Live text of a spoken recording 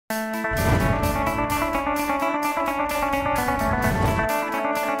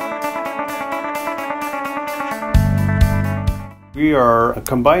We are a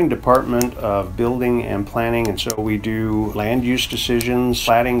combined department of building and planning, and so we do land use decisions,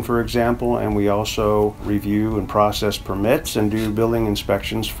 platting for example, and we also review and process permits and do building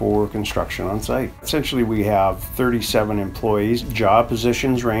inspections for construction on site. Essentially we have 37 employees. Job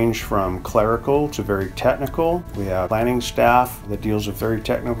positions range from clerical to very technical. We have planning staff that deals with very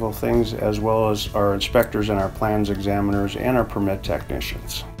technical things, as well as our inspectors and our plans examiners and our permit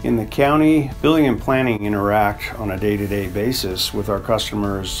technicians. In the county, building and planning interact on a day-to-day basis with our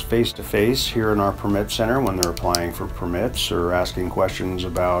customers face-to-face here in our permit center when they're applying for permits or asking questions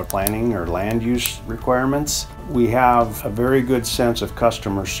about planning or land use requirements. We have a very good sense of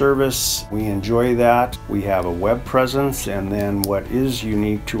customer service. We enjoy that. We have a web presence, and then what is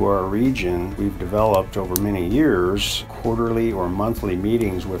unique to our region, we've developed over many years quarterly or monthly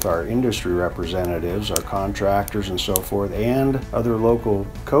meetings with our industry representatives, our contractors and so forth, and other local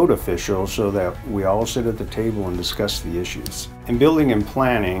code officials, so that we all sit at the table and discuss the issues. In building and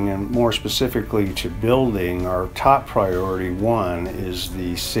planning, and more specifically to building, our top priority one is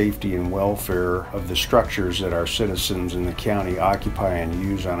the safety and welfare of the structures that our citizens in the county occupy and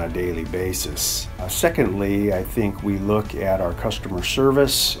use on a daily basis. Secondly, I think we look at our customer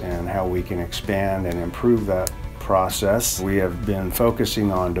service and how we can expand and improve that process. We have been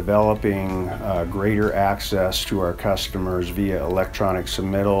focusing on developing greater access to our customers via electronic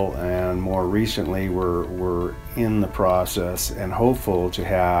submittal, and more recently we're in the process and hopeful to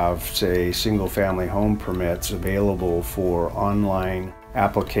have, say, single-family home permits available for online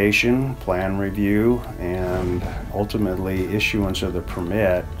application, plan review, and ultimately issuance of the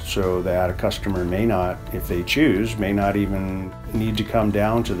permit, so that a customer may not, if they choose, may not even need to come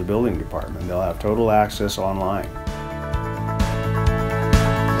down to the building department. They'll have total access online.